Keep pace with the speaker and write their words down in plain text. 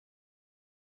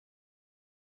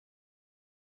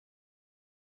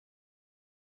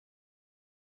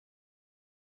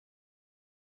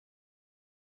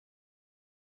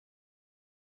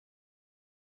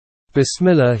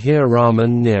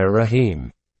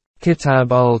Bismillahir-Rahman-Rahim.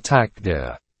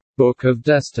 Kitab-ul-Taqdeer. Book of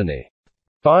Destiny.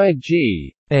 By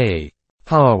G. A.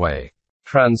 Parwez.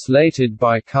 Translated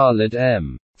by Khalid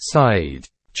M. Said.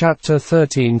 Chapter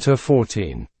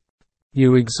 13-14.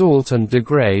 You exalt and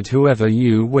degrade whoever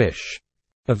you wish.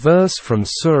 A verse from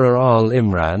Surah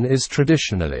Al-Imran is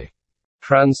traditionally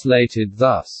translated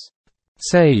thus.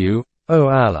 Say you, O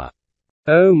Allah,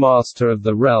 O Master of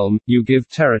the realm, you give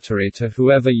territory to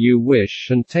whoever you wish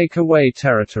and take away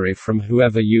territory from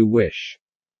whoever you wish.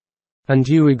 And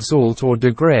you exalt or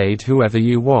degrade whoever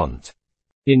you want.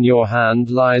 In your hand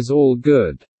lies all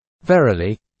good.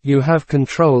 Verily, you have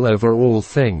control over all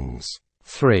things.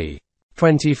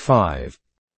 3:25.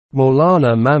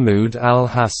 Maulana Mahmud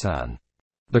al-Hassan.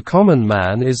 The common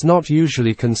man is not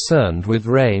usually concerned with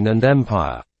reign and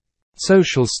empire.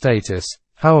 Social status,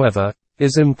 however,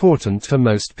 is important to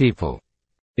most people.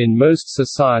 In most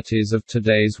societies of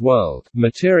today's world,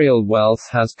 material wealth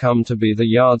has come to be the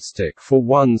yardstick for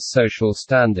one's social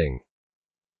standing.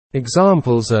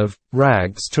 Examples of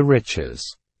rags to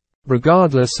riches,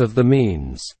 regardless of the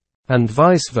means, and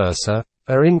vice versa,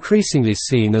 are increasingly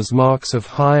seen as marks of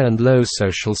high and low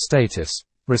social status,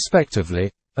 respectively,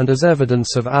 and as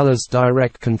evidence of Allah's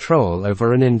direct control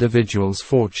over an individual's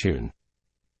fortune.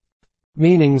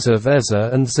 Meanings of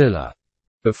Ezza and Zillah.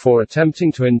 Before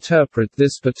attempting to interpret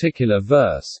this particular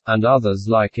verse, and others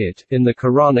like it, in the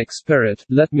Quranic spirit,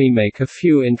 let me make a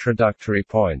few introductory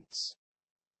points.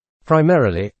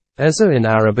 Primarily, Ezza in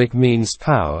Arabic means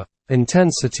power,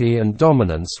 intensity and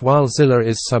dominance, while Zillah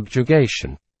is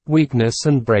subjugation, weakness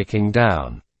and breaking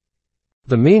down.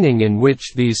 The meaning in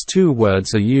which these two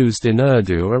words are used in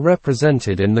Urdu are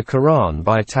represented in the Quran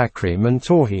by Takrim and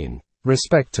Tawheen,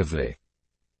 respectively.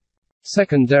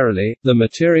 Secondarily, the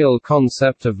material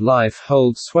concept of life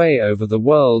holds sway over the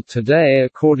world today,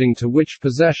 according to which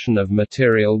possession of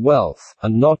material wealth,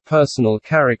 and not personal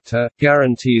character,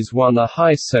 guarantees one a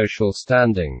high social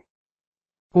standing.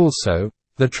 Also,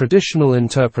 the traditional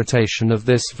interpretation of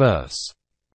this verse,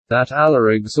 that Allah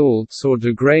exalts or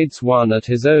degrades one at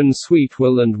his own sweet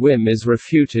will and whim, is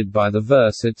refuted by the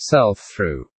verse itself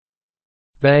through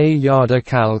Bay Yada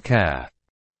Kal-Kar.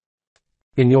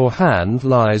 In your hand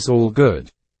lies all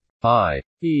good.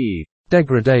 i.e.,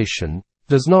 degradation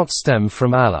does not stem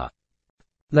from Allah.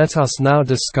 Let us now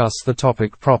discuss the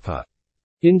topic proper.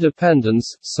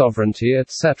 Independence, sovereignty,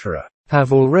 etc.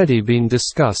 have already been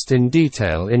discussed in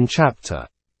detail in Chapter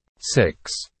 6.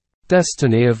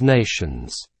 Destiny of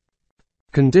Nations.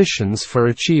 Conditions for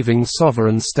achieving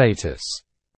sovereign status.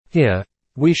 Here,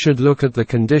 we should look at the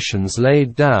conditions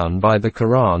laid down by the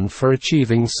Quran for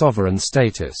achieving sovereign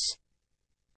status.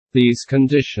 These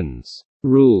conditions,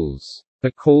 rules,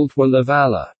 are called will of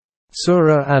Allah.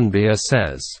 Surah Anbiya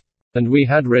says, and we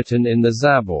had written in the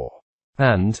Zabur,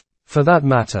 and, for that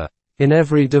matter, in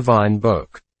every divine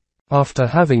book, after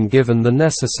having given the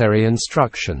necessary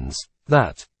instructions,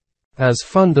 that, as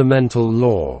fundamental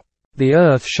law, the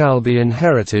earth shall be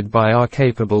inherited by our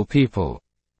capable people.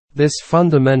 This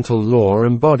fundamental law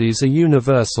embodies a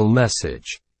universal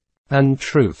message and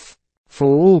truth for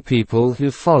all people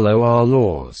who follow our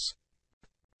laws.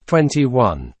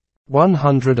 21.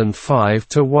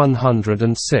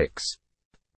 105-106.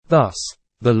 Thus,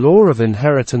 the law of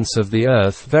inheritance of the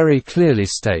earth very clearly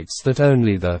states that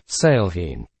only the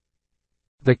Salihin,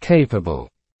 the capable,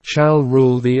 shall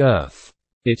rule the earth.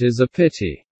 It is a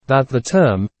pity that the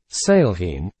term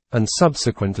Salihin, and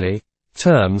subsequently,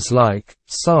 terms like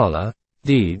Salah,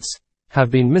 deeds, have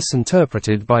been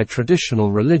misinterpreted by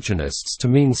traditional religionists to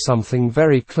mean something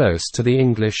very close to the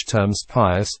English terms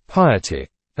pious, piety,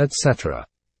 etc.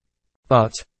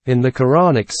 But, in the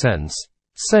Quranic sense,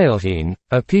 Salihin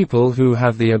are people who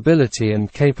have the ability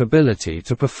and capability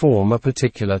to perform a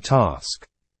particular task.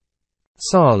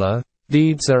 Salah,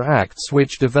 deeds are acts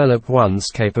which develop one's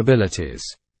capabilities.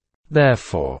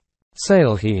 Therefore,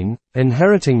 Salihin,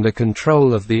 inheriting the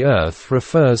control of the earth,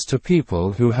 refers to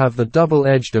people who have the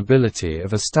double-edged ability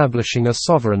of establishing a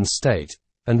sovereign state,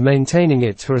 and maintaining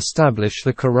it to establish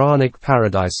the Quranic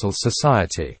paradisal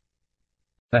society.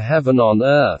 A heaven on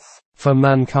earth for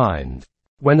mankind.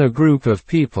 When a group of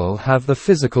people have the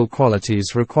physical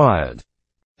qualities required,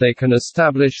 they can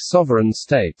establish sovereign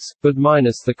states, but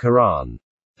minus the Quran.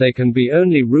 They can be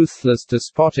only ruthless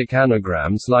despotic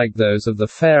anagrams like those of the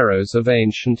pharaohs of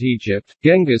ancient Egypt,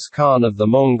 Genghis Khan of the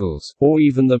Mongols, or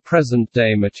even the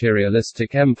present-day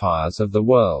materialistic empires of the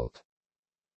world.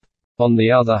 On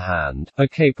the other hand, a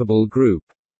capable group,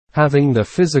 having the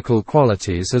physical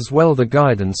qualities as well the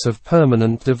guidance of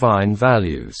permanent divine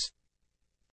values,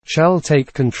 shall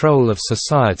take control of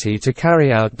society to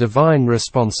carry out divine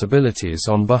responsibilities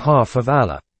on behalf of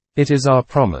Allah. It is our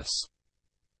promise.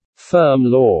 Firm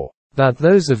law. That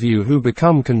those of you who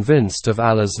become convinced of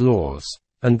Allah's laws,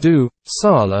 and do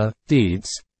salih deeds,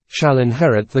 shall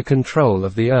inherit the control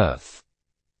of the earth.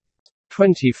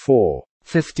 24.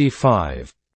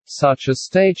 55. Such a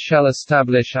state shall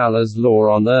establish Allah's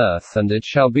law on earth, and it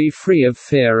shall be free of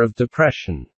fear of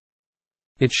depression.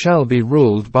 It shall be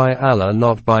ruled by Allah,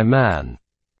 not by man.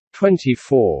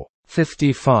 24.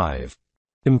 55.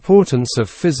 Importance of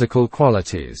physical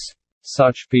qualities.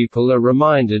 Such people are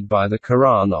reminded by the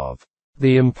Quran of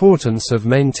the importance of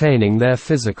maintaining their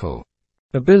physical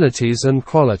abilities and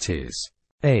qualities.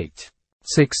 8.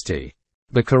 60.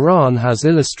 The Quran has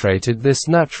illustrated this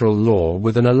natural law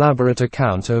with an elaborate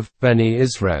account of Bani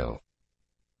Israel,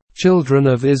 children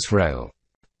of Israel.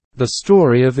 The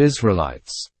story of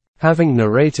Israelites. Having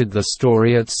narrated the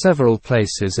story at several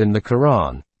places in the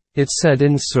Quran, it said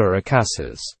in Surah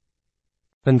Qasas,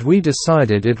 "And we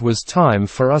decided it was time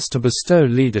for us to bestow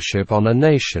leadership on a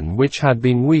nation which had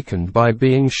been weakened by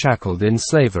being shackled in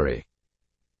slavery."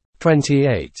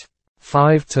 28.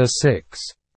 5-6.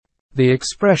 The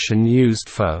expression used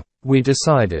for "we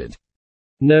decided"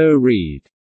 no read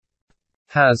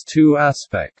has two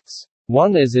aspects.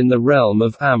 One is in the realm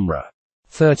of Amra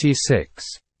 36.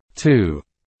 2.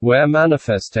 Where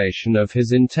manifestation of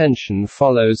his intention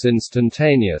follows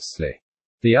instantaneously.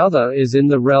 The other is in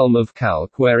the realm of Khalq,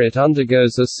 where it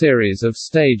undergoes a series of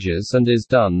stages and is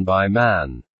done by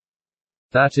man.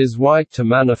 That is why, to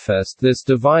manifest this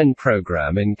divine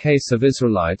program in case of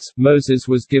Israelites, Moses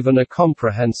was given a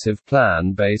comprehensive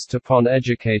plan based upon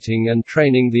educating and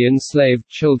training the enslaved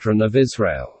children of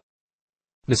Israel.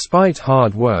 Despite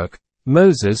hard work,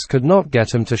 Moses could not get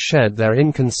them to shed their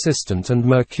inconsistent and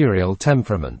mercurial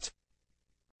temperament.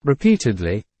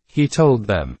 Repeatedly, he told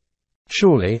them,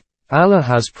 "Surely, Allah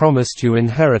has promised you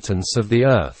inheritance of the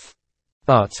earth.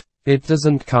 But it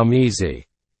doesn't come easy.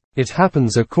 It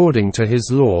happens according to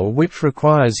His law, which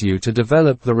requires you to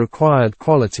develop the required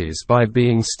qualities by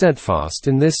being steadfast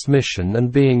in this mission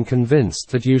and being convinced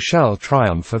that you shall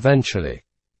triumph eventually."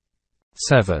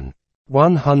 7.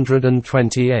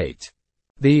 128.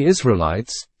 The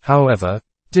Israelites, however,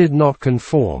 did not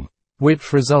conform,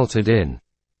 which resulted in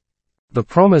the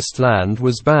promised land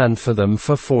was banned for them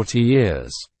for 40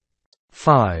 years.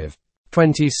 5.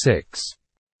 26.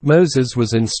 Moses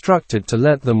was instructed to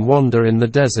let them wander in the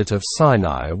desert of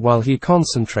Sinai while he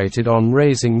concentrated on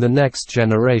raising the next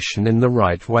generation in the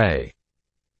right way.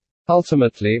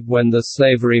 Ultimately, when the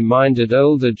slavery-minded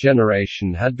older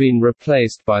generation had been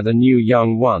replaced by the new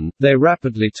young one, they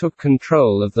rapidly took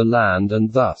control of the land,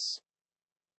 and thus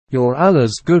your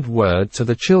Allah's good word to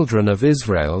the children of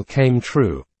Israel came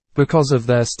true, because of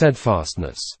their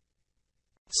steadfastness.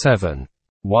 7.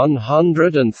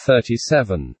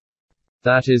 137.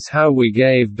 That is how we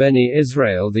gave Bani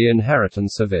Israel the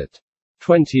inheritance of it.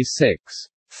 26.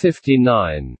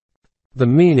 59. The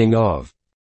meaning of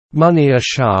Mani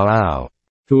Asha'au,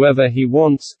 whoever he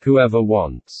wants, whoever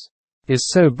wants, is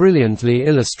so brilliantly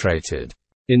illustrated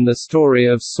in the story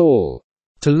of Saul.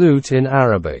 Talut in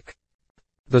Arabic.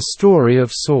 The story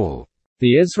of Saul.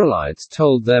 The Israelites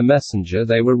told their messenger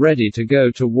they were ready to go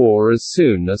to war as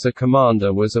soon as a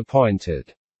commander was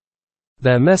appointed.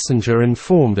 Their messenger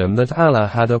informed them that Allah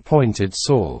had appointed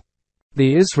Saul.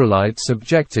 The Israelites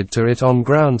objected to it on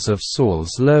grounds of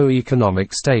Saul's low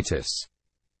economic status.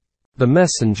 The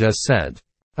messenger said,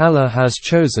 "Allah has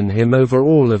chosen him over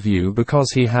all of you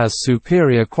because he has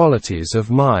superior qualities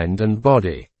of mind and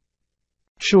body.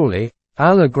 Surely,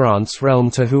 Allah grants realm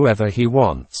to whoever he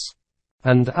wants.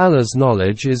 And Allah's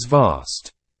knowledge is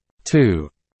vast."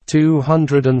 2.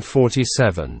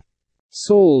 247.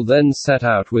 Saul then set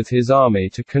out with his army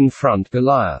to confront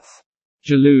Goliath.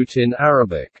 Jalut in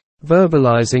Arabic.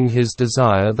 Verbalizing his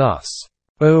desire thus,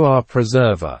 "O our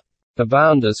preserver,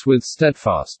 abound us with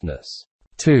steadfastness."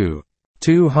 2.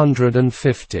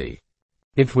 250.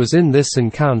 It was in this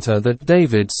encounter that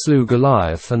David slew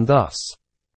Goliath, and thus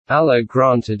Allah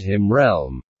granted him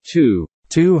realm. 2.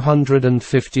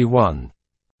 251.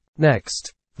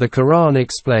 Next, the Quran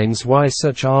explains why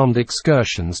such armed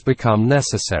excursions become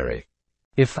necessary.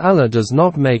 If Allah does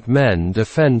not make men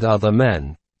defend other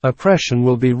men, oppression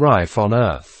will be rife on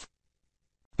earth.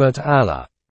 But Allah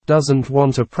doesn't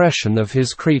want oppression of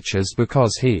His creatures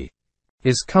because He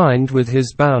is kind with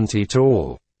His bounty to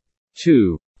all.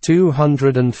 2.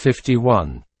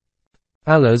 251.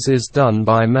 Allah's is done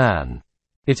by man.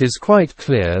 It is quite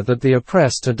clear that the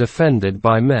oppressed are defended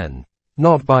by men,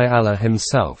 not by Allah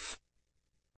Himself.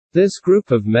 This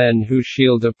group of men who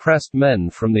shield oppressed men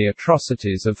from the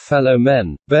atrocities of fellow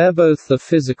men, bear both the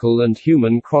physical and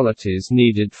human qualities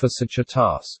needed for such a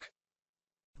task.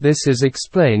 This is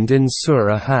explained in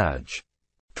Surah Hajj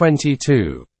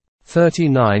 22.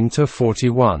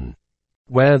 39-41.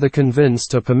 Where the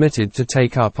convinced are permitted to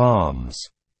take up arms.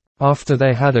 After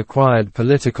they had acquired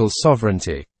political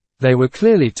sovereignty, they were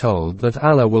clearly told that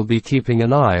Allah will be keeping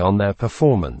an eye on their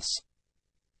performance.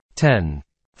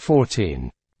 10-14.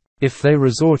 If they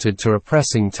resorted to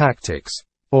oppressing tactics,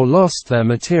 or lost their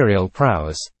material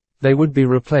prowess, they would be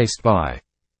replaced by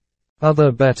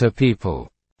other better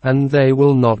people, and they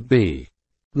will not be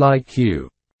like you.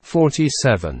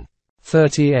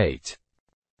 47-38.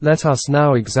 Let us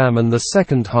now examine the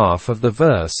second half of the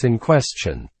verse in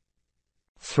question.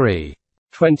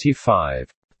 3:25.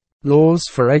 Laws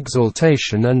for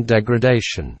exaltation and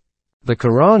degradation. The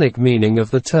Quranic meaning of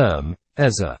the term,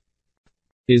 Ezza,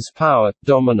 is power,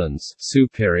 dominance,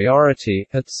 superiority,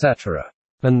 etc.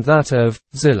 And that of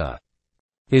Zilla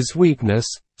is weakness,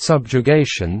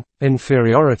 subjugation,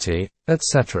 inferiority,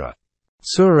 etc.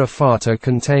 Surah Fatah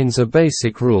contains a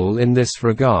basic rule in this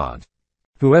regard.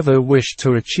 Whoever wished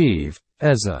to achieve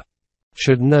Ezza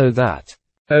should know that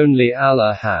only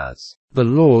Allah has the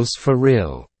laws for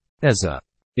real Ezza.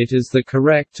 It is the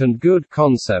correct and good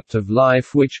concept of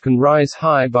life which can rise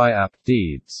high by apt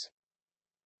deeds.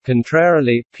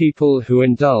 Contrarily, people who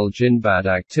indulge in bad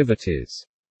activities,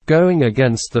 going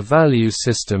against the value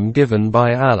system given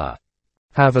by Allah,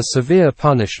 have a severe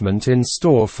punishment in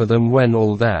store for them when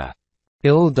all their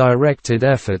ill-directed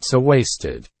efforts are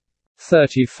wasted.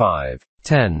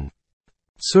 35:10.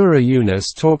 Surah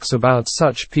Yunus talks about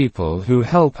such people who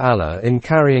help Allah in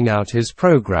carrying out His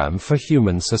program for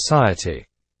human society.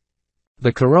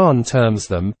 The Quran terms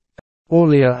them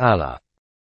Awliya Allah,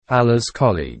 Allah's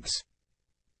colleagues,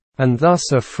 and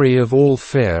thus are free of all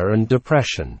fear and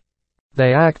depression.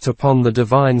 They act upon the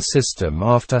divine system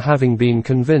after having been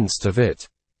convinced of it.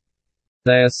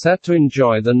 They are set to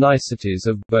enjoy the niceties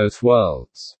of both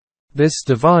worlds. This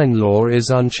divine law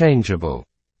is unchangeable.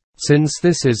 Since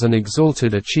this is an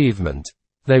exalted achievement,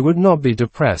 they would not be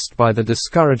depressed by the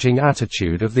discouraging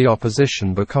attitude of the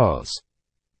opposition because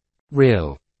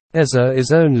real Ezza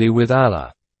is only with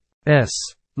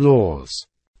Allah's laws.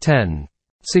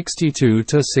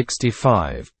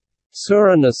 10:62-65.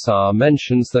 Surah Nisa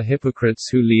mentions the hypocrites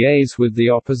who liaise with the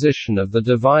opposition of the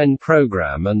divine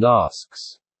program and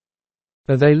asks,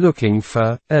 are they looking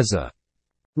for Ezza?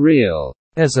 Real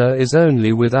Ezza is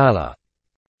only with Allah.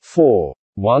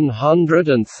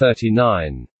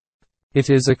 4:139. It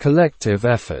is a collective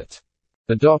effort.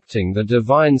 Adopting the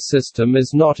divine system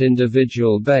is not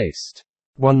individual-based.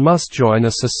 One must join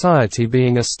a society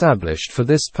being established for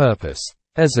this purpose.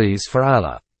 Ezza is for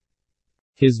Allah,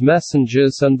 His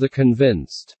messengers and the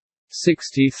convinced.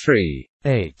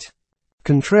 63:8.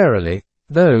 Contrarily,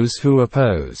 those who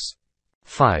oppose,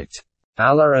 fight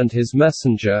Allah and His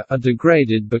messenger are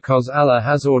degraded because Allah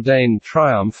has ordained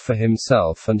triumph for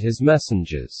Himself and His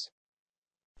messengers.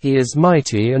 He is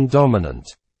mighty and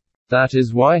dominant. That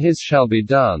is why His shall be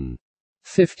done.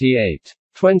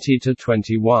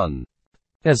 58:20-21.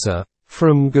 Ezza,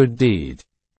 from good deed.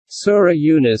 Surah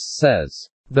Yunus says,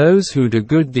 those who do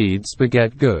good deeds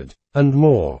beget good, and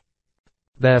more.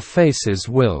 Their faces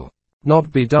will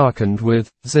not be darkened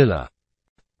with Zilla.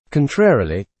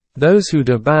 Contrarily, those who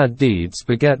do bad deeds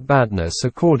beget badness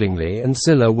accordingly, and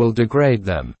Zilla will degrade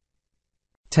them.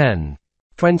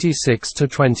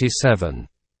 10:26-27.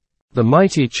 The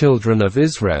mighty children of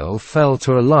Israel fell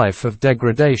to a life of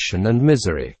degradation and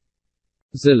misery,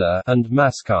 Zilla and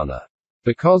Maskana,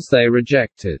 because they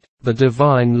rejected the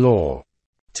divine law.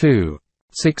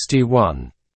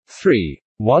 2:61.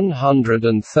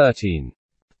 3:113.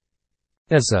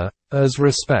 Ezza, as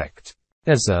respect.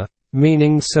 Ezza,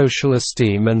 meaning social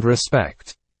esteem and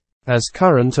respect, as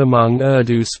current among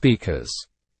Urdu speakers,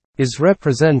 is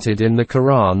represented in the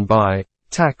Quran by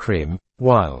takrim,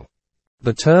 while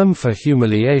the term for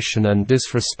humiliation and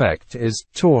disrespect is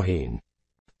tawheen.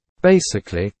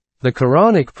 Basically, the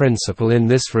Quranic principle in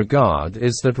this regard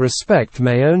is that respect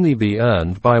may only be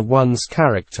earned by one's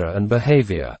character and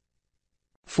behavior.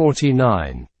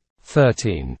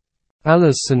 49:13.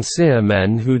 Allah's sincere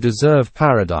men who deserve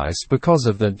paradise because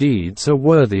of their deeds are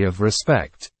worthy of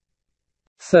respect.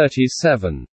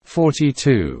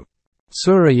 37:42.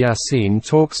 Surah Yasin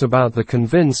talks about the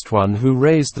convinced one who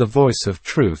raised the voice of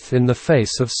truth in the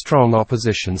face of strong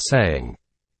opposition, saying,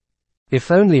 if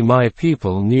only my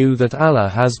people knew that Allah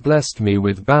has blessed me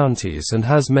with bounties and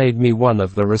has made me one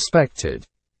of the respected.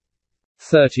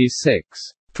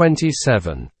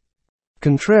 36:27.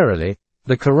 Contrarily,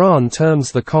 The Quran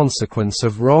terms the consequence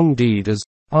of wrong deed as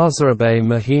Azrabe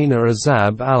Mahina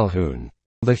Azab al-Hun,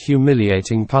 the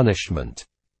humiliating punishment.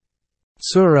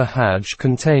 Surah Hajj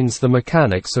contains the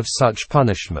mechanics of such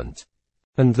punishment.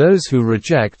 And those who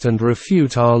reject and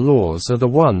refute our laws are the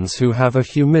ones who have a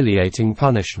humiliating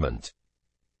punishment.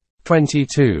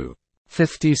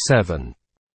 22:57.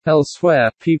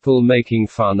 Elsewhere, people making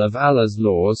fun of Allah's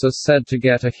laws are said to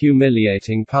get a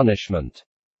humiliating punishment.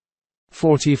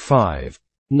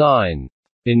 45:9.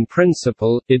 In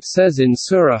principle, it says in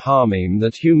Surah Hamim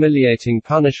that humiliating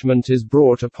punishment is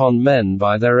brought upon men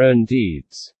by their own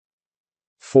deeds.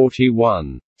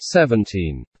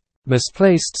 41:17.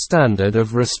 Misplaced standard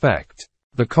of respect.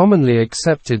 The commonly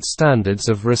accepted standards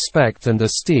of respect and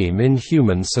esteem in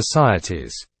human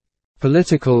societies.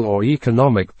 Political or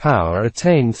economic power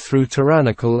attained through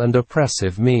tyrannical and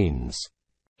oppressive means.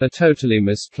 Are totally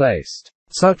misplaced.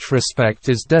 Such respect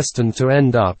is destined to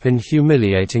end up in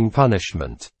humiliating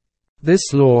punishment.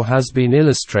 This law has been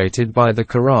illustrated by the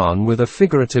Quran with a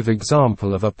figurative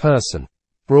example of a person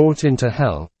brought into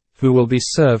hell, who will be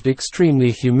served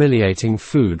extremely humiliating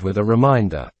food with a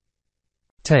reminder.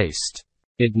 Taste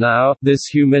it now, this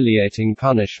humiliating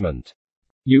punishment.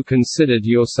 You considered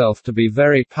yourself to be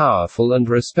very powerful and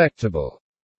respectable.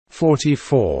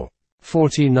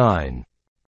 44:49.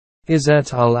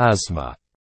 Izzat al-Azma.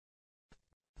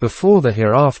 Before the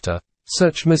hereafter,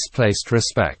 such misplaced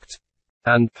respect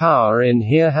and power in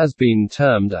here has been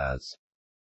termed as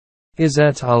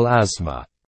Izzat al-Azma.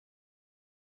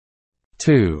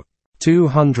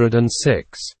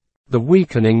 206. The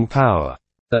weakening power.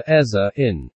 The Ezza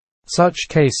in such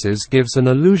cases gives an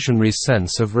illusionary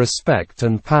sense of respect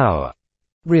and power.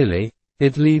 Really,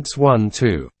 it leads one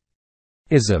to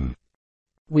ism,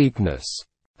 weakness,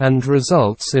 and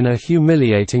results in a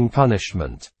humiliating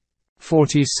punishment.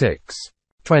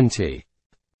 46:20.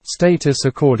 Status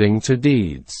according to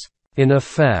deeds. In a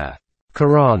fair,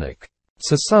 Quranic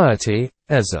society,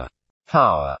 Ezza,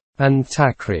 power, and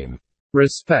takrim,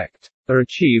 respect, are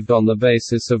achieved on the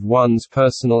basis of one's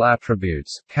personal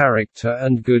attributes, character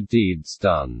and good deeds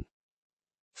done.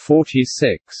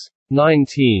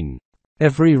 46:19.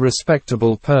 Every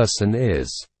respectable person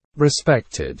is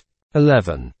respected.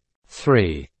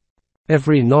 11:3.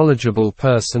 Every knowledgeable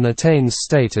person attains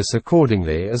status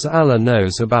accordingly as Allah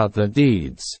knows about their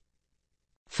deeds.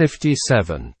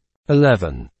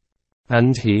 57:11.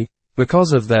 And he,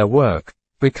 because of their work,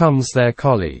 becomes their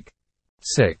colleague.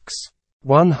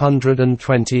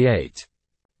 6:128.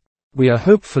 We are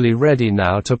hopefully ready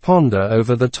now to ponder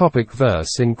over the topic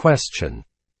verse in question.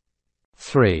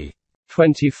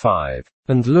 3:25.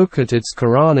 And look at its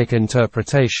Quranic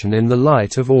interpretation in the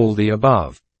light of all the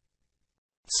above.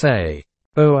 Say,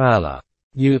 O Allah,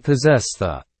 you possess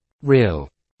the real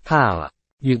power.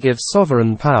 You give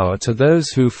sovereign power to those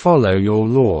who follow your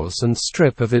laws and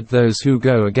strip of it those who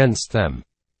go against them.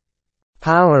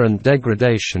 Power and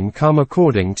degradation come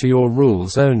according to your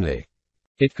rules only.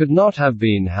 It could not have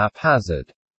been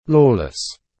haphazard,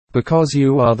 lawless, because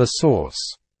you are the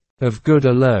source of good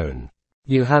alone.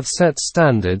 You have set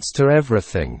standards to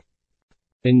everything.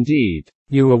 Indeed,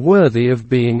 you are worthy of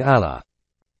being Allah.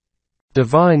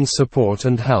 Divine support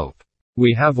and help.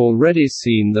 We have already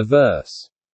seen the verse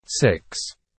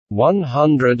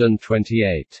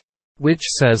 6:128, which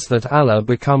says that Allah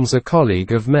becomes a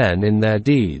colleague of men in their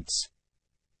deeds.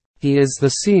 He is the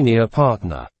senior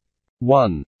partner.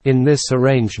 1. In this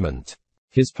arrangement,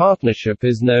 his partnership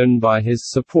is known by his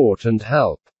support and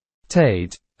help.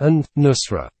 Taid and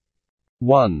Nusra.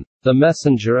 1. The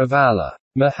Messenger of Allah,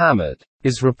 Muhammad,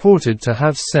 is reported to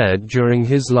have said during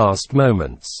his last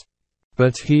moments,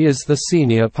 but he is the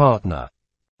senior partner.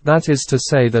 That is to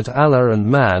say that Allah and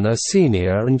man are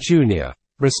senior and junior,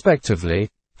 respectively,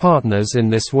 partners in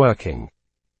this working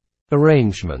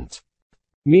arrangement.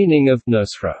 Meaning of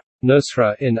Nusra.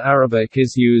 Nusra in Arabic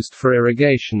is used for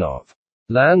irrigation of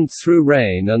land through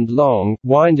rain and long,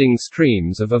 winding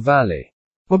streams of a valley.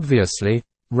 Obviously,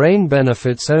 rain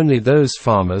benefits only those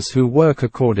farmers who work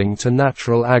according to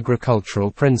natural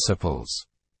agricultural principles.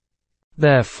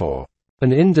 Therefore,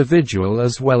 an individual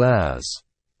as well as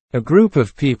a group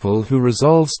of people who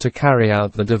resolves to carry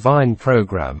out the divine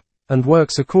program, and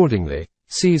works accordingly,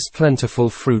 sees plentiful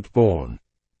fruit borne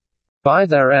by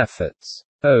their efforts.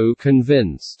 O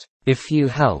convinced, if you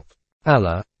help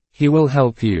Allah, He will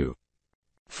help you.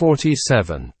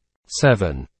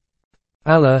 47:7.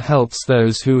 Allah helps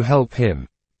those who help Him.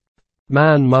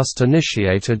 Man must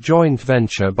initiate a joint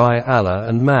venture by Allah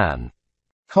and man.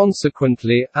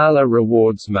 Consequently, Allah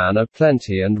rewards man a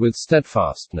plenty and with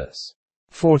steadfastness.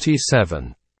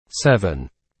 47:7.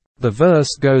 The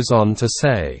verse goes on to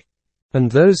say, And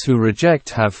those who reject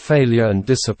have failure and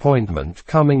disappointment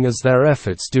coming as their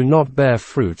efforts do not bear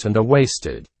fruit and are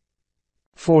wasted.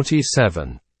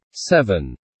 47.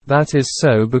 7. That is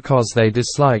so because they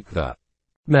dislike the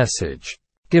message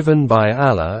given by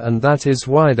Allah, and that is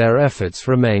why their efforts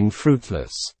remain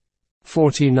fruitless.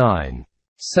 49.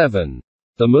 7.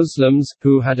 The Muslims,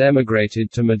 who had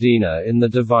emigrated to Medina in the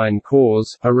divine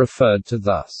cause, are referred to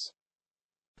thus.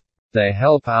 They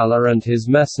help Allah and His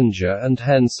Messenger and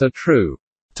hence are true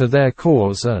to their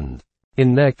cause and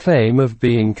in their claim of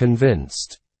being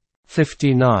convinced.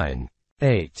 59.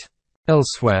 8.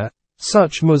 Elsewhere,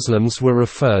 such Muslims were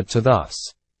referred to thus.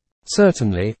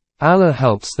 Certainly, Allah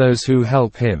helps those who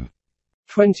help Him.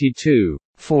 22.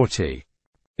 40.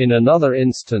 In another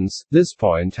instance, this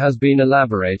point has been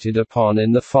elaborated upon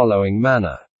in the following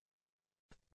manner.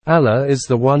 Allah is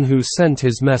the one who sent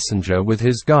His Messenger with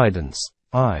His guidance,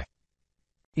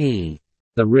 i.e.,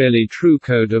 the really true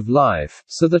code of life,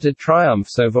 so that it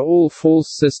triumphs over all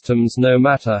false systems no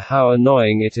matter how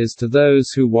annoying it is to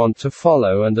those who want to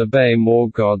follow and obey more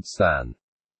gods than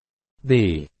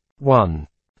the one.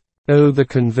 O the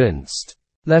convinced.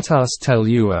 Let us tell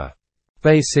you a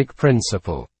basic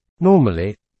principle.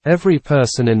 Normally, every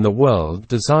person in the world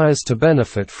desires to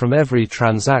benefit from every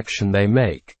transaction they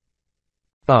make.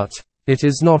 But it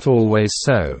is not always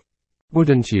so.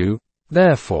 Wouldn't you,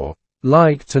 therefore,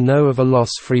 like to know of a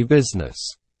loss-free business?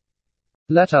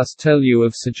 Let us tell you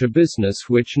of such a business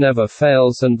which never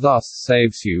fails and thus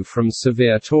saves you from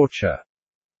severe torture.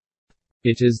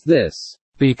 It is this.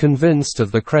 Be convinced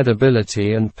of the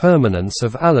credibility and permanence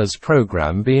of Allah's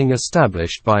program being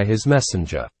established by His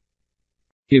Messenger.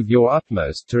 Give your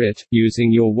utmost to it,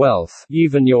 using your wealth,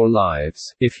 even your lives,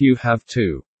 if you have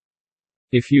to.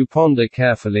 If you ponder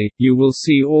carefully, you will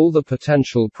see all the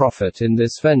potential profit in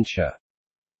this venture.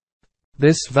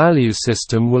 This value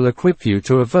system will equip you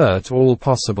to avert all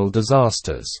possible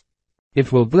disasters.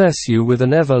 It will bless you with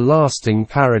an everlasting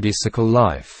paradisical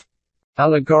life.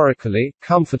 Allegorically,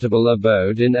 comfortable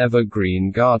abode in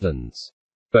evergreen gardens.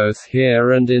 Both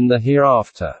here and in the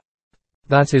hereafter.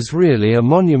 That is really a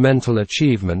monumental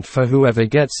achievement for whoever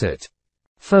gets it.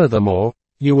 Furthermore,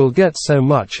 you will get so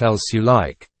much else you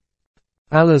like.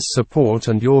 Allah's support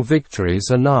and your victories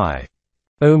are nigh.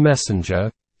 O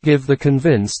Messenger, give the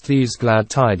convinced these glad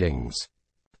tidings.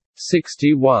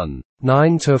 61.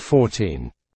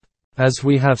 9-14. As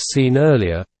we have seen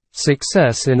earlier,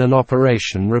 success in an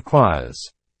operation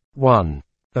requires 1.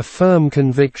 A firm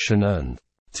conviction and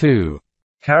 2.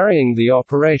 Carrying the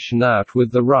operation out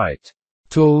with the right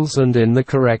tools and in the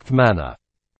correct manner.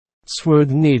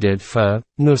 Sword needed for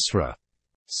Nusra.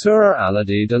 Surah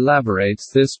Al-Hadid elaborates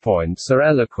this point so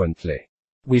eloquently.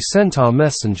 We sent our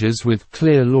messengers with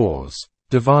clear laws,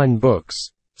 divine books,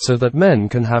 so that men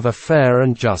can have a fair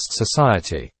and just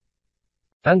society.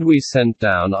 And we sent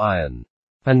down iron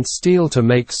and steel to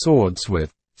make swords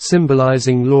with,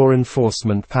 symbolizing law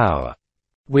enforcement power,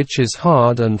 which is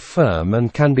hard and firm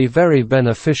and can be very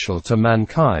beneficial to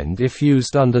mankind if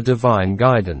used under divine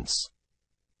guidance.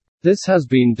 This has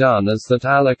been done as that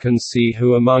Allah can see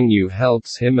who among you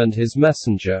helps Him and His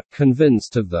Messenger,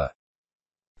 convinced of the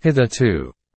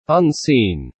hitherto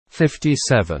unseen.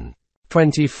 57.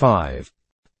 25.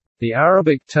 The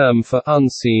Arabic term for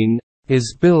unseen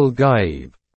is bil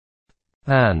ghaib,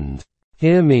 and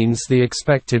here means the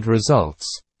expected results,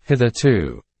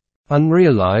 hitherto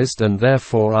unrealized and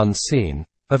therefore unseen,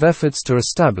 of efforts to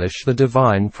establish the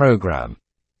divine program.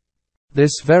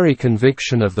 This very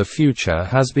conviction of the future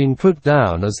has been put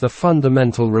down as the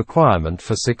fundamental requirement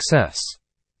for success.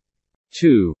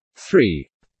 2. 3.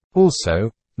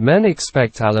 Also, men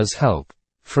expect Allah's help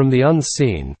from the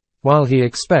unseen, while He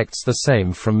expects the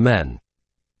same from men.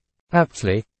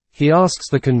 Aptly, He asks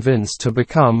the convinced to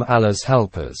become Allah's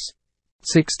helpers.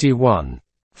 61.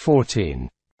 14.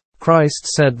 Christ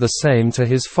said the same to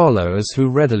His followers who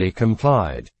readily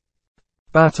complied.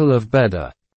 Battle of Badr.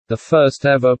 The first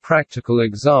ever practical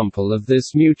example of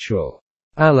this mutual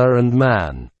Allah and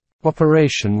man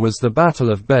operation was the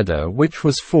Battle of Badr, which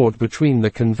was fought between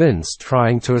the convinced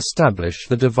trying to establish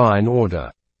the divine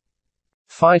order,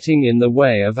 fighting in the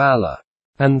way of Allah,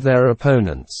 and their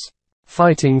opponents,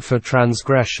 fighting for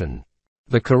transgression.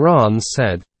 The Quran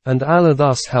said, and Allah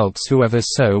thus helps whoever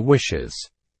so wishes.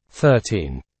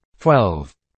 13.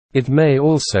 12. It may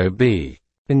also be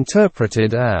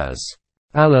interpreted as,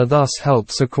 Allah thus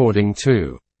helps according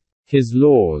to His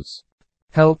laws.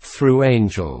 Help through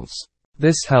angels.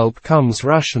 This help comes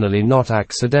rationally, not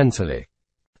accidentally.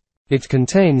 It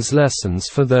contains lessons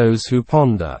for those who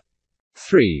ponder.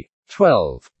 3.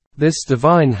 12. This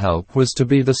divine help was to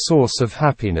be the source of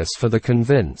happiness for the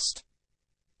convinced.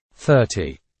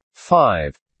 30.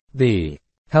 5. The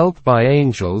help by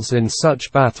angels in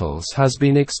such battles has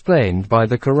been explained by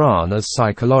the Quran as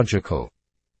psychological.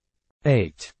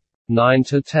 8. 9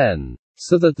 to 10.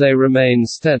 So that they remain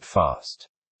steadfast.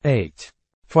 8.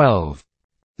 12.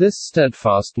 This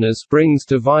steadfastness brings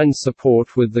divine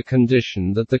support with the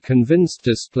condition that the convinced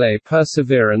display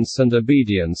perseverance and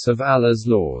obedience of Allah's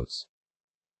laws.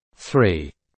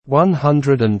 3.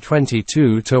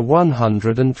 122 to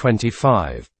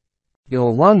 125.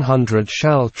 Your 100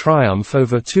 shall triumph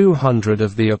over 200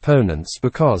 of the opponents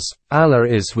because Allah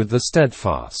is with the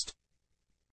steadfast.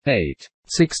 8.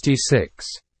 66.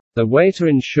 The way to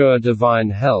ensure divine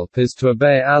help is to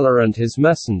obey Allah and His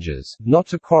messengers, not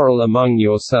to quarrel among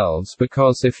yourselves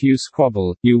because if you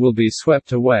squabble, you will be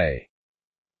swept away.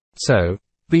 So,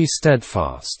 be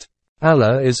steadfast.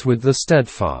 Allah is with the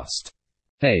steadfast.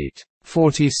 8.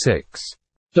 46.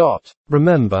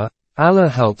 Remember, Allah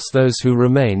helps those who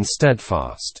remain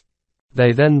steadfast.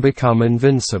 They then become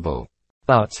invincible.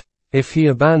 But, if He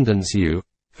abandons you,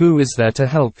 who is there to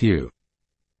help you?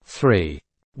 3.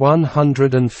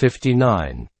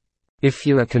 159. If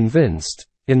you are convinced,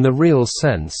 in the real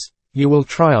sense, you will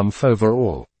triumph over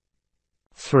all.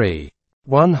 3.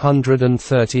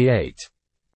 138.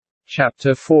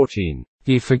 Chapter 14.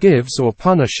 He forgives or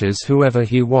punishes whoever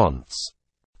He wants.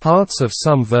 Parts of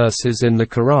some verses in the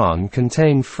Quran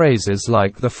contain phrases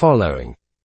like the following.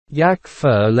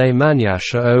 Yakfir le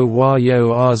manyasha'o wa yo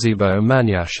azibo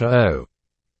manyasha'o.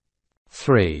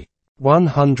 3.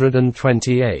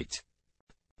 128.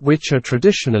 Which are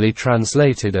traditionally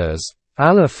translated as,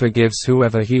 Allah forgives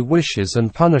whoever He wishes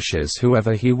and punishes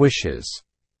whoever He wishes.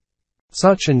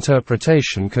 Such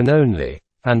interpretation can only,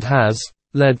 and has,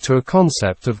 led to a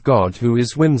concept of God who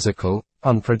is whimsical,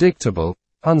 unpredictable,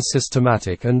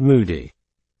 unsystematic and moody.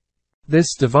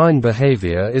 This divine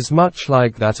behavior is much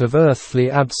like that of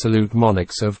earthly absolute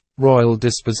monarchs of royal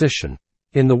disposition,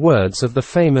 in the words of the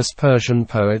famous Persian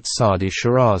poet Sadi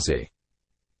Shirazi.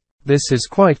 This is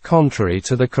quite contrary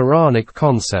to the Quranic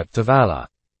concept of Allah.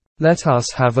 Let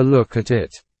us have a look at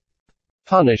it.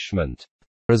 Punishment,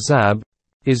 azab,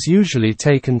 is usually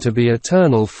taken to be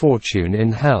eternal fortune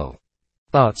in hell.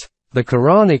 But, the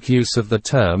Quranic use of the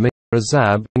term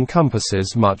azab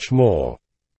encompasses much more.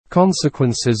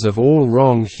 Consequences of all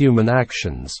wrong human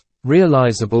actions,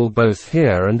 realizable both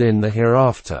here and in the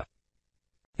hereafter.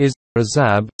 Is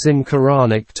azab in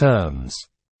Quranic terms.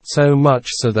 So much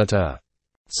so that a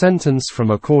sentence from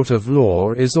a court of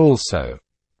law is also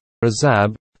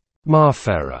azab.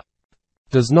 Maghfirah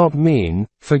does not mean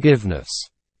forgiveness.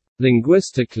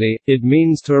 Linguistically, it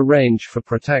means to arrange for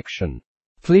protection.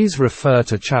 Please refer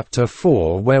to Chapter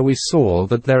 4 where we saw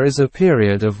that there is a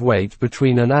period of wait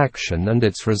between an action and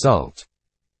its result.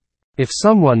 If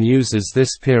someone uses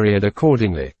this period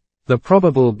accordingly, the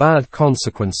probable bad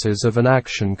consequences of an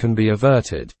action can be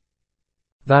averted.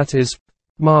 That is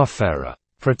maghfirah,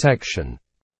 protection.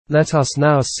 Let us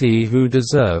now see who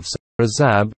deserves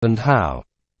azab, and how.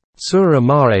 Surah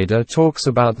Ma'idah talks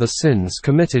about the sins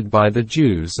committed by the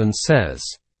Jews and says,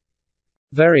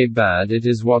 Very bad it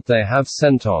is what they have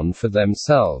sent on for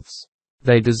themselves.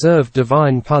 They deserve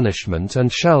divine punishment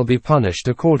and shall be punished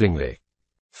accordingly.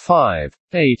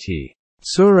 5:80.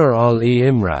 Surah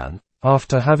Al-Imran,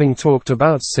 after having talked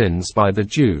about sins by the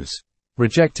Jews,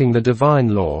 rejecting the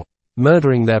divine law,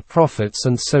 murdering their prophets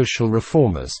and social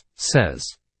reformers, says,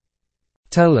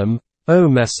 Tell them, O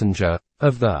Messenger,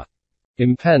 of the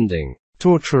impending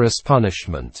torturous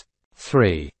punishment.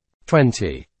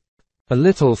 3:20. A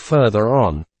little further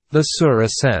on, the surah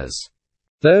says,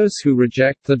 Those who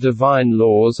reject the divine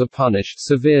laws are punished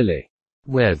severely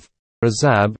with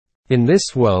azab, in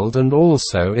this world and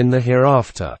also in the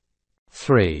hereafter.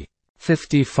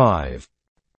 3:55.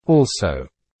 Also,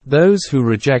 those who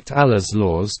reject Allah's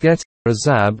laws get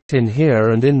azab in here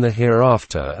and in the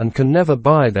hereafter and can never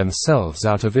buy themselves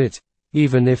out of it,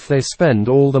 even if they spend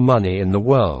all the money in the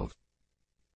world.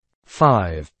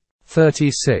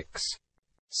 5:36.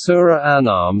 Surah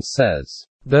An'am says,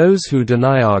 Those who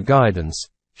deny our guidance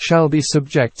shall be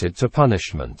subjected to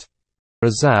punishment.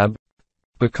 Azab,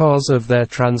 because of their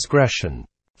transgression.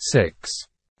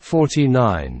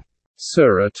 6:49.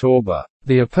 Surah Tawbah.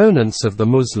 The opponents of the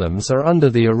Muslims are under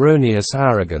the erroneous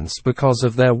arrogance because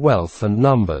of their wealth and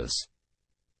numbers.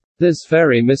 This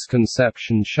very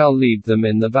misconception shall lead them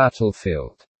in the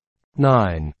battlefield.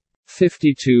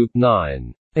 9:52,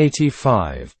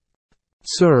 9:85.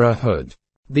 Surah Hud.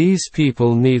 These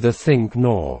people neither think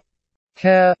nor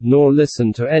care, nor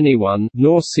listen to anyone,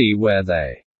 nor see where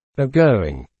they are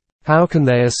going. How can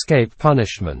they escape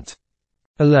punishment?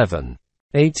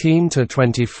 11:18 to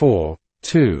 24,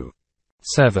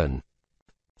 2:7.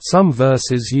 Some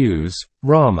verses use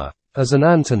Rama as an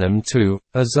antonym to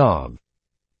azab.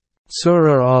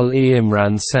 Surah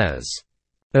Al-Imran says,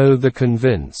 O the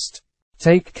convinced,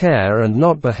 take care and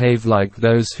not behave like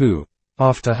those who,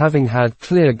 after having had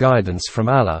clear guidance from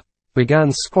Allah,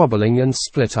 began squabbling and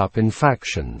split up in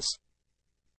factions.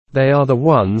 They are the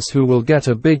ones who will get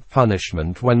a big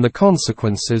punishment when the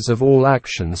consequences of all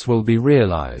actions will be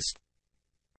realized.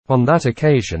 On that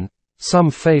occasion, some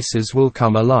faces will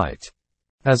come alight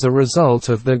as a result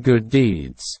of their good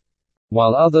deeds,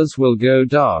 while others will go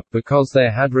dark because they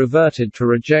had reverted to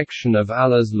rejection of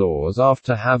Allah's laws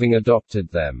after having adopted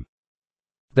them.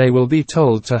 They will be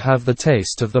told to have the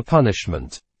taste of the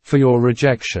punishment for your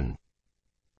rejection.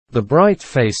 The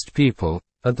bright-faced people,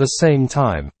 at the same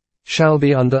time, shall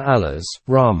be under Allah's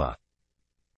Rahmah.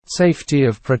 Safety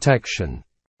of protection.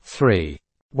 3.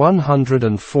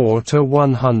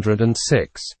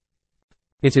 104-106.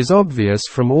 It is obvious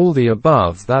from all the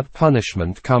above that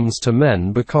punishment comes to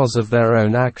men because of their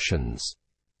own actions.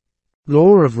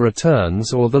 Law of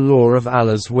returns or the law of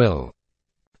Allah's will.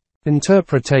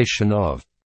 Interpretation of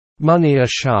Mani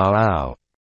Asha'au.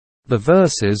 The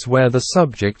verses where the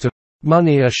subject of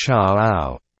Mani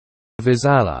Asha'au is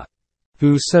Allah,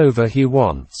 whosoever he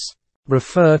wants,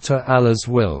 refer to Allah's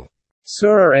will.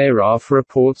 Surah Araf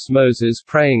reports Moses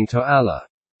praying to Allah,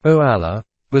 O Allah,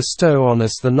 bestow on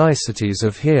us the niceties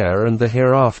of here and the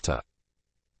hereafter.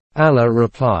 Allah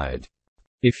replied,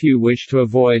 If you wish to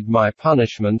avoid my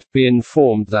punishment, be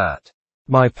informed that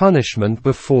my punishment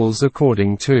befalls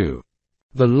according to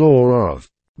the law of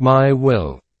my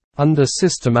will, under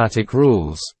systematic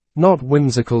rules, not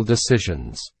whimsical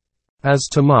decisions. As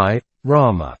to my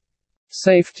Rahmah,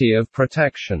 safety of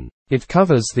protection, it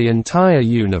covers the entire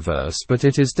universe, but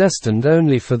it is destined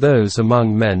only for those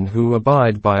among men who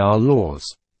abide by our laws,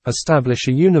 establish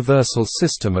a universal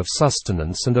system of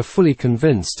sustenance and are fully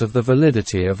convinced of the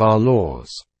validity of our laws.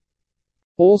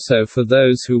 Also for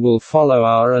those who will follow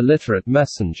our illiterate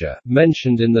messenger,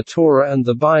 mentioned in the Torah and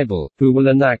the Bible, who will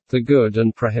enact the good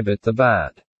and prohibit the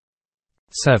bad.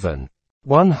 7.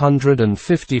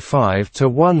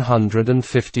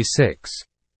 155-156.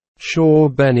 Shur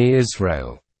Beni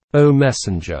Israel. O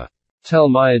Messenger, tell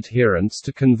my adherents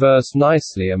to converse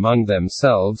nicely among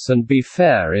themselves and be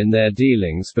fair in their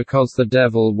dealings, because the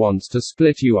devil wants to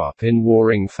split you up in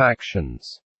warring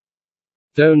factions.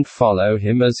 Don't follow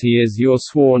him, as he is your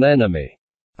sworn enemy.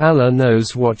 Allah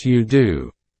knows what you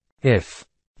do. If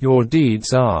your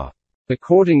deeds are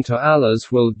according to Allah's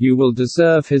will, you will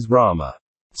deserve his Rahmah,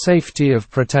 safety of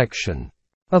protection.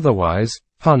 Otherwise,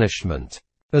 punishment,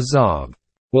 azab,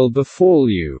 will befall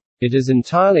you. It is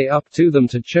entirely up to them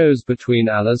to choose between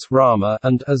Allah's Rahmah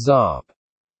and azab.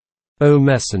 O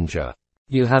Messenger,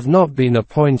 you have not been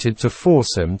appointed to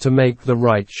force him to make the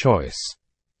right choice.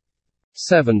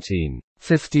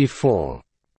 1754.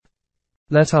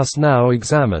 Let us now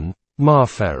examine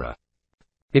Maghfirah.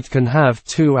 It can have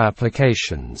two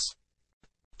applications.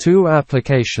 Two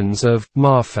applications of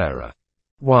Maghfirah.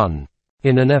 1.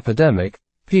 In an epidemic,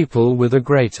 people with a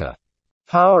greater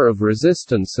power of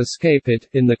resistance escape it.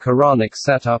 In the Quranic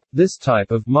setup, this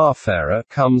type of Maghfirah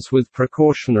comes with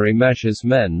precautionary measures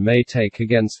men may take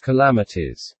against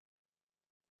calamities.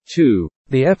 2.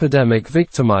 The epidemic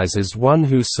victimizes one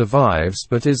who survives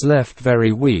but is left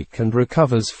very weak and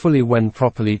recovers fully when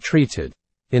properly treated.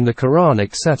 In the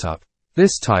Quranic setup,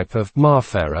 this type of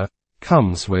Maghfirah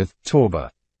comes with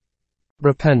Tawbah,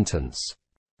 repentance.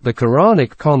 The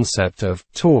Quranic concept of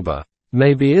Tawbah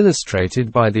may be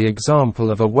illustrated by the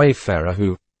example of a wayfarer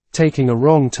who, taking a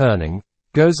wrong turning,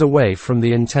 goes away from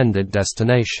the intended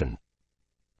destination.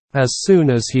 As soon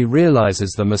as he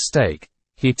realizes the mistake,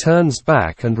 he turns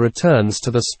back and returns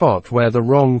to the spot where the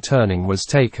wrong turning was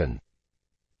taken.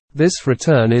 This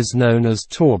return is known as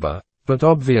Tawbah, but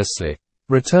obviously,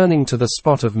 returning to the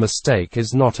spot of mistake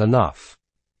is not enough.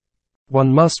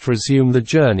 One must resume the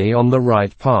journey on the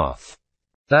right path.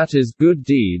 That is good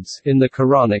deeds, in the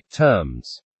Quranic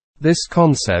terms. This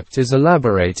concept is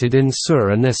elaborated in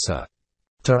Surah Nisa.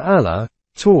 To Allah,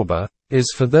 Tawbah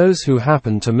is for those who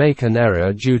happen to make an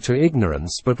error due to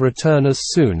ignorance but return as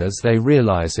soon as they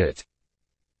realize it.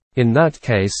 In that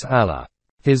case Allah,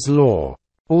 His law,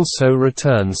 also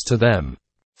returns to them.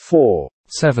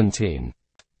 4:17.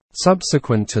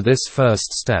 Subsequent to this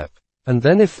first step, and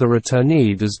then if the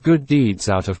returnee does good deeds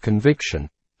out of conviction,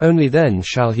 only then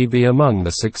shall he be among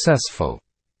the successful.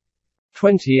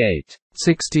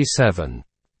 28:67.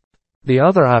 The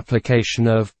other application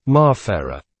of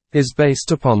Maghfirah is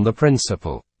based upon the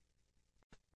principle.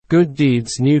 Good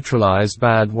deeds neutralize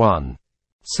bad one.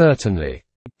 Certainly.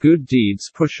 Good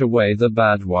deeds push away the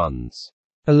bad ones.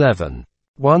 11.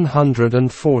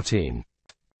 114.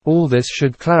 All this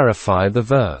should clarify the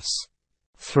verse.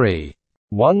 3.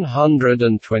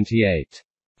 128.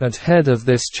 At head of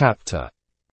this chapter.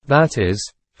 That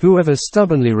is, whoever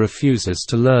stubbornly refuses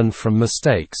to learn from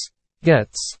mistakes,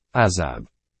 gets azab.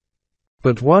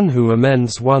 But one who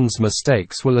amends one's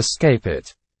mistakes will escape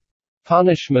it.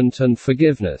 Punishment and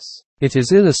forgiveness. It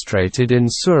is illustrated in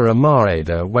Surah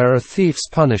Ma'idah where a thief's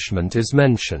punishment is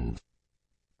mentioned.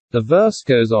 The verse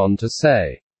goes on to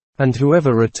say, And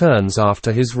whoever returns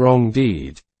after his wrong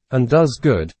deed, and does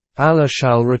good, Allah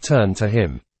shall return to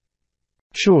him.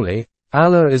 Surely,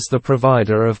 Allah is the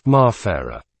provider of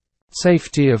maghfirah,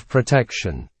 safety of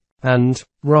protection, and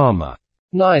rahmah,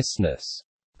 niceness.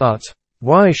 But,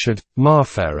 why should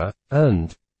maghfirah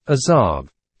and azab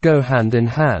go hand in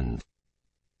hand?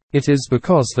 It is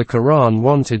because the Quran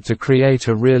wanted to create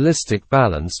a realistic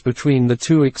balance between the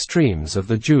two extremes of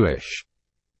the Jewish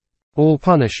all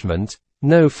punishment,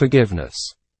 no forgiveness,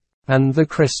 and the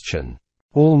Christian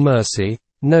all mercy,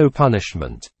 no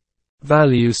punishment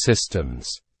value systems.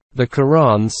 The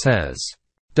Quran says,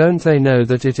 Don't they know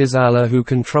that it is Allah who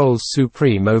controls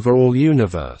supreme over all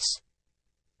universe?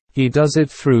 He does it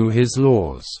through His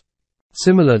laws.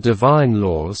 Similar divine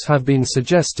laws have been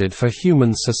suggested for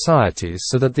human societies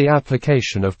so that the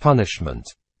application of punishment,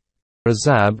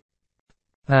 azab,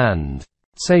 and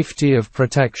safety of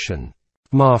protection,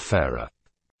 maghfirah,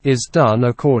 is done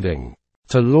according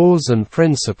to laws and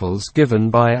principles given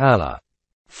by Allah.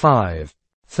 5.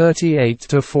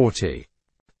 38-40.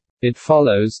 It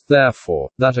follows, therefore,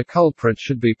 that a culprit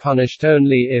should be punished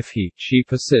only if she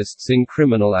persists in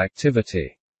criminal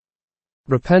activity.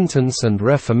 Repentance and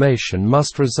reformation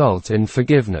must result in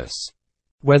forgiveness.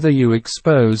 Whether you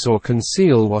expose or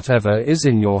conceal whatever is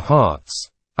in your hearts,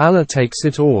 Allah takes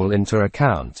it all into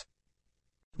account.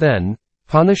 Then,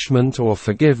 punishment or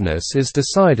forgiveness is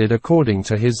decided according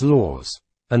to His laws,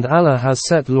 and Allah has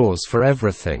set laws for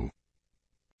everything.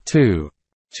 2.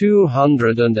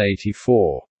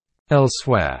 284.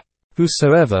 Elsewhere,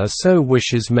 whosoever so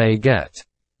wishes may get,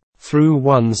 through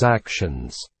one's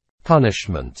actions,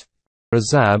 punishment,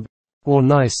 azab, or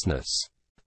niceness.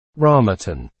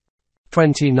 Rahmatan.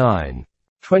 29.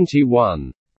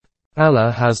 21.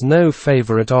 Allah has no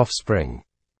favorite offspring.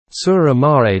 Surah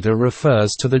Ma'idah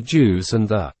refers to the Jews and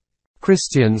the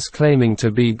Christians claiming to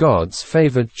be God's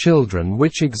favored children,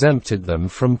 which exempted them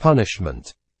from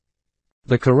punishment.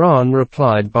 The Quran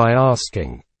replied by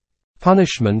asking,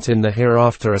 punishment in the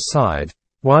hereafter aside,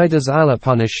 why does Allah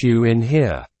punish you in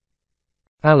here?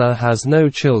 Allah has no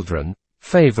children,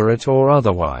 favorite or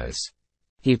otherwise.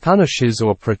 He punishes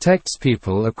or protects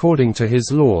people according to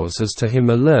His laws, as to Him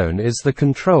alone is the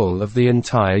control of the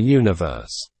entire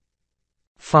universe.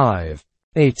 5.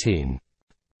 18.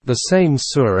 The same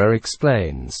surah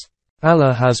explains,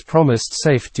 Allah has promised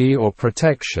safety or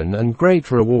protection and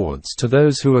great rewards to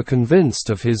those who are convinced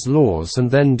of His laws and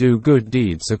then do good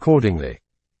deeds accordingly.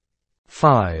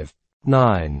 5.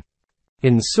 9.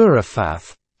 In Surah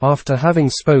Fath, after having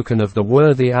spoken of the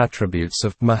worthy attributes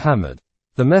of Muhammad,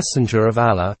 the Messenger of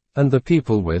Allah, and the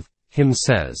people with him,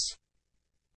 says,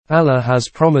 Allah has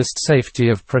promised safety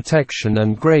of protection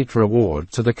and great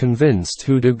reward to the convinced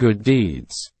who do good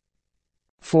deeds.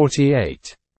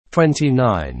 48.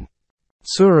 29.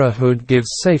 Surah Hud gives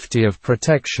safety of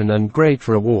protection and great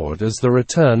reward as the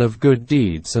return of good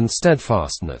deeds and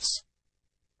steadfastness.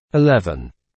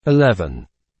 11. 11.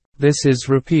 This is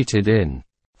repeated in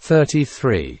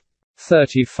 33.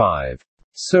 35.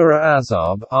 Surah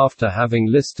Azab, after having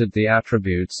listed the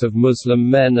attributes of Muslim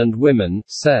men and women,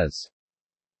 says,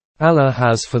 Allah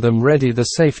has for them ready the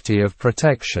safety of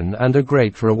protection and a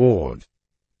great reward.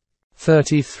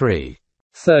 33.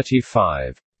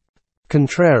 35.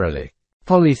 Contrarily,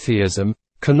 polytheism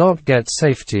cannot get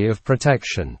safety of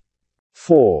protection.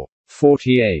 4.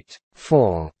 48.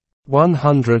 4.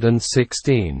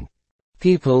 116.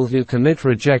 People who commit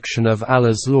rejection of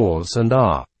Allah's laws and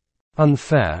are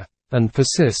unfair, and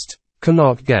persist,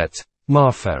 cannot get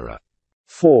maghfirah.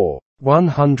 4.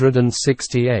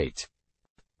 168.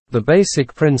 The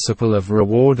basic principle of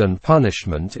reward and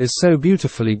punishment is so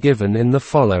beautifully given in the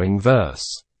following verse.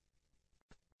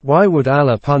 Why would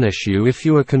Allah punish you if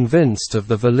you are convinced of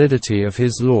the validity of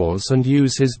His laws and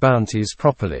use His bounties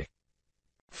properly?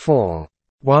 4.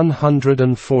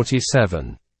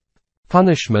 147.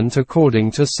 Punishment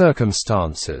according to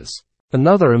circumstances.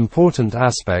 Another important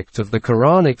aspect of the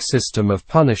Quranic system of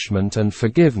punishment and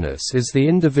forgiveness is the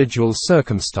individual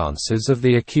circumstances of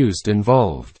the accused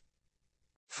involved.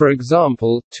 For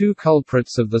example, two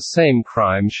culprits of the same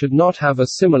crime should not have a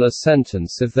similar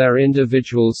sentence if their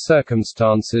individual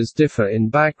circumstances differ in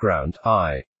background,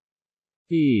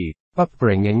 i.e.,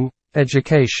 upbringing,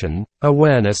 education,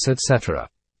 awareness, etc.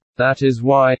 That is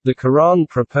why, the Quran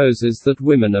proposes that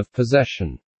women of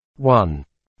possession 1.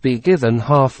 Be given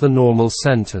half the normal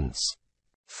sentence.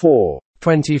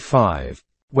 4:25.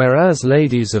 Whereas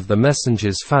ladies of the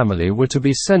Messenger's family were to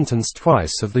be sentenced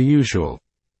twice of the usual.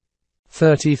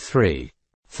 33.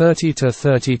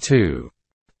 30-32.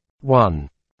 1.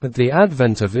 At the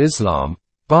advent of Islam,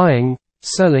 buying,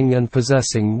 selling and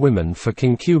possessing women for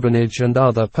concubinage and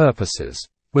other purposes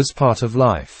was part of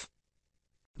life.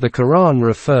 The Quran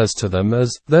refers to them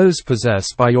as those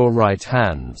possessed by your right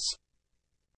hands.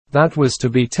 That was to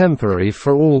be temporary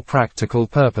for all practical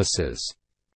purposes.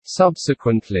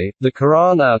 Subsequently, the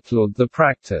Quran outlawed the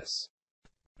practice.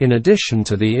 In addition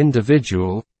to the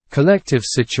individual, collective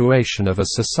situation of a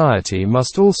society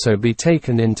must also be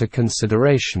taken into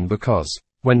consideration because,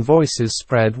 when voices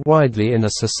spread widely in a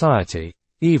society,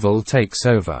 evil takes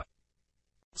over.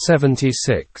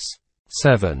 76.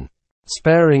 7.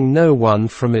 Sparing no one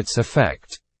from its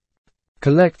effect.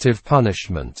 Collective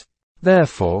punishment.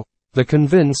 Therefore, the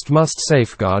convinced must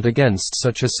safeguard against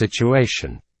such a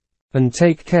situation, and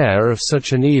take care of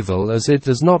such an evil as it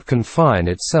does not confine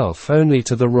itself only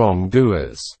to the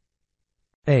wrongdoers.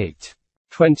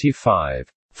 8:25.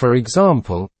 For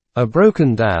example, a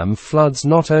broken dam floods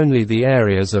not only the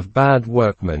areas of bad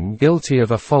workmen guilty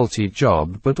of a faulty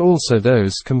job but also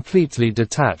those completely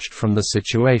detached from the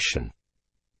situation.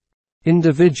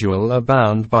 Individual are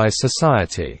bound by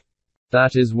society.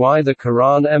 That is why the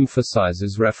Quran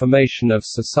emphasizes reformation of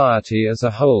society as a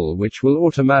whole, which will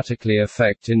automatically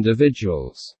affect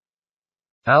individuals.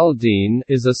 Al-Din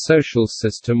is a social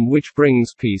system which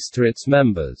brings peace to its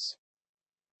members.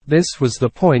 This was the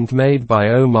point made by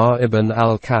Omar ibn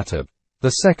al-Khattab, the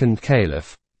second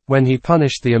caliph, when he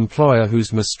punished the employer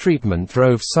whose mistreatment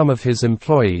drove some of his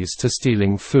employees to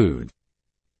stealing food.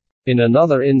 In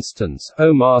another instance,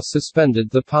 Omar suspended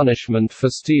the punishment for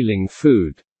stealing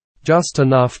food, just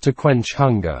enough to quench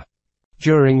hunger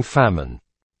during famine.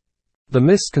 The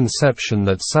misconception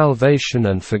that salvation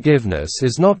and forgiveness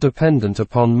is not dependent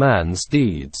upon man's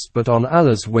deeds but on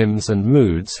Allah's whims and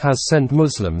moods has sent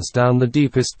Muslims down the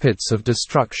deepest pits of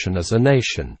destruction as a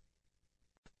nation.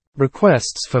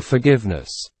 Requests for forgiveness.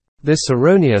 This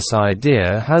erroneous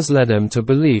idea has led them to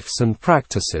beliefs and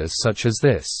practices such as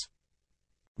this.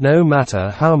 No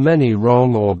matter how many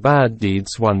wrong or bad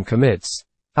deeds one commits,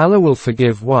 Allah will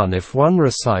forgive one if one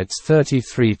recites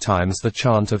 33 times the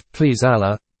chant of, "Please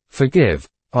Allah, forgive,"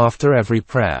 after every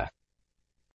prayer.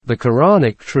 The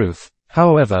Quranic truth,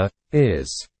 however,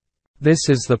 is, this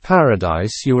is the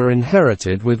paradise you are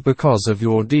inherited with because of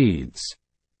your deeds.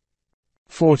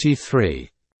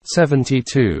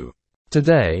 43:72.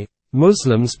 Today,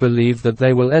 Muslims believe that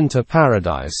they will enter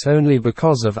paradise only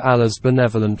because of Allah's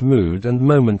benevolent mood and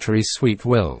momentary sweet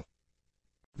will.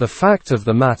 The fact of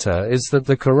the matter is that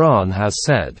the Quran has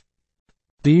said,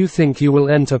 "Do you think you will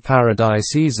enter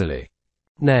paradise easily?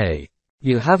 Nay,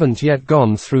 you haven't yet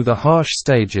gone through the harsh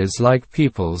stages like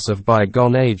peoples of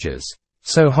bygone ages,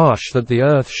 so harsh that the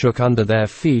earth shook under their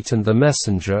feet and the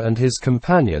messenger and his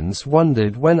companions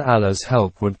wondered when Allah's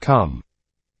help would come.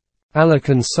 Allah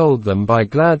consoled them by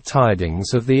glad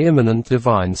tidings of the imminent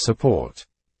divine support."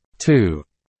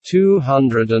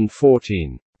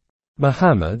 214.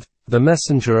 Muhammad, the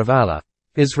messenger of Allah,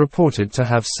 is reported to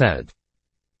have said,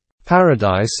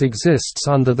 "Paradise exists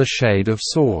under the shade of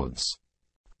swords.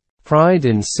 Pride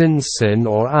in sin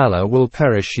or Allah will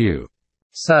perish you."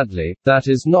 Sadly, that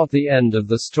is not the end of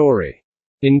the story.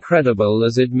 Incredible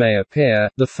as it may appear,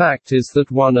 the fact is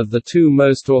that one of the two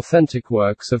most authentic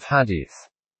works of hadith,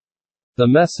 the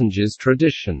Messenger's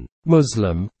tradition,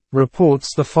 Muslim,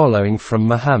 reports the following from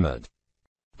Muhammad.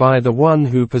 "By the one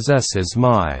who possesses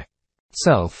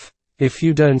myself, if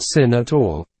you don't sin at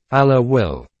all, Allah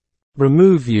will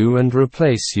remove you and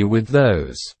replace you with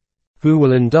those who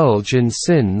will indulge in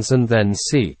sins and then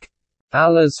seek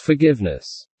Allah's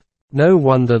forgiveness." No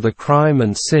wonder the crime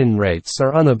and sin rates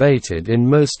are unabated in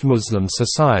most Muslim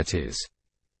societies.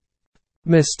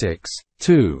 Mystics.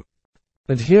 2.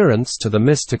 Adherents to the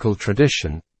mystical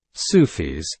tradition,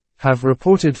 Sufis, have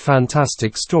reported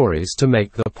fantastic stories to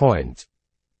make the point.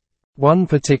 One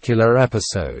particular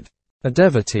episode. A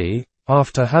devotee,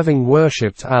 after having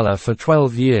worshipped Allah for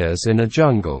 12 years in a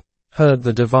jungle, heard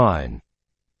the divine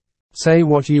 "Say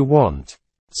what you want."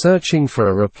 Searching for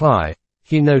a reply,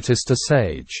 he noticed a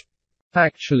sage.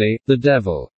 Actually, the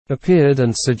devil appeared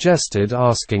and suggested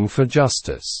asking for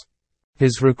justice.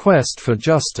 His request for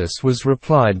justice was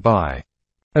replied by,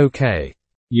 "Okay.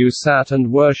 You sat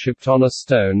and worshipped on a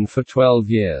stone for 12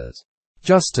 years.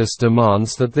 Justice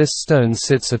demands that this stone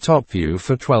sits atop you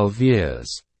for 12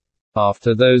 years.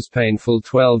 After those painful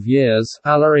 12 years,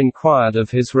 Allah inquired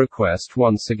of his request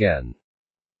once again.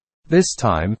 This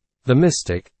time, the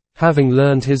mystic, having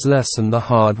learned his lesson the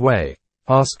hard way,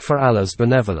 asked for Allah's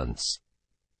benevolence.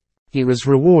 He was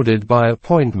rewarded by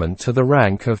appointment to the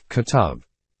rank of Kitab,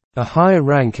 a high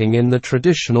ranking in the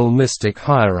traditional mystic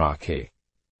hierarchy,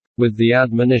 with the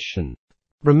admonition,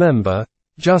 remember,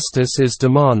 justice is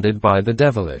demanded by the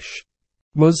devilish.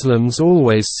 Muslims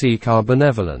always seek our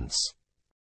benevolence.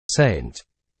 St.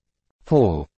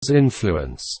 Paul's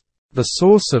influence. The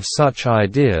source of such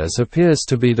ideas appears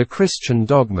to be the Christian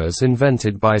dogmas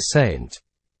invented by St.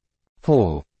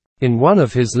 Paul. In one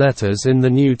of his letters in the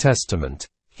New Testament,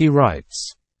 he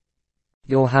writes,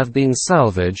 "You have been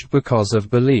salvaged because of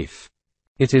belief.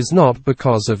 It is not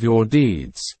because of your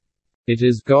deeds. It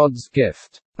is God's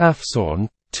gift." Afsorn,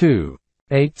 2.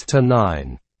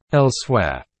 8-9.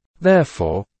 Elsewhere.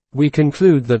 Therefore, we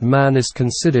conclude that man is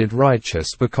considered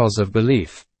righteous because of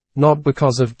belief, not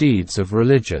because of deeds of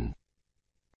religion.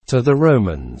 To the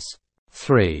Romans.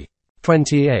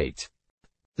 3:28.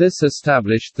 This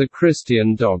established the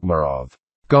Christian dogma of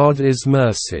God is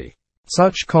mercy.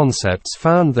 Such concepts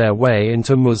found their way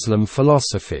into Muslim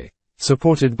philosophy,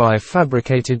 supported by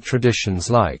fabricated traditions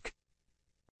like,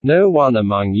 "No one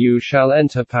among you shall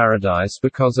enter paradise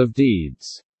because of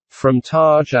deeds." From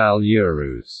Taj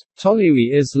al-Uruz.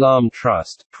 Tolui Islam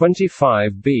Trust,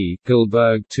 25B,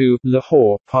 Gulberg 2,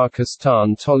 Lahore,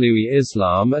 Pakistan. Tolui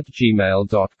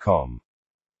Islam@gmail.com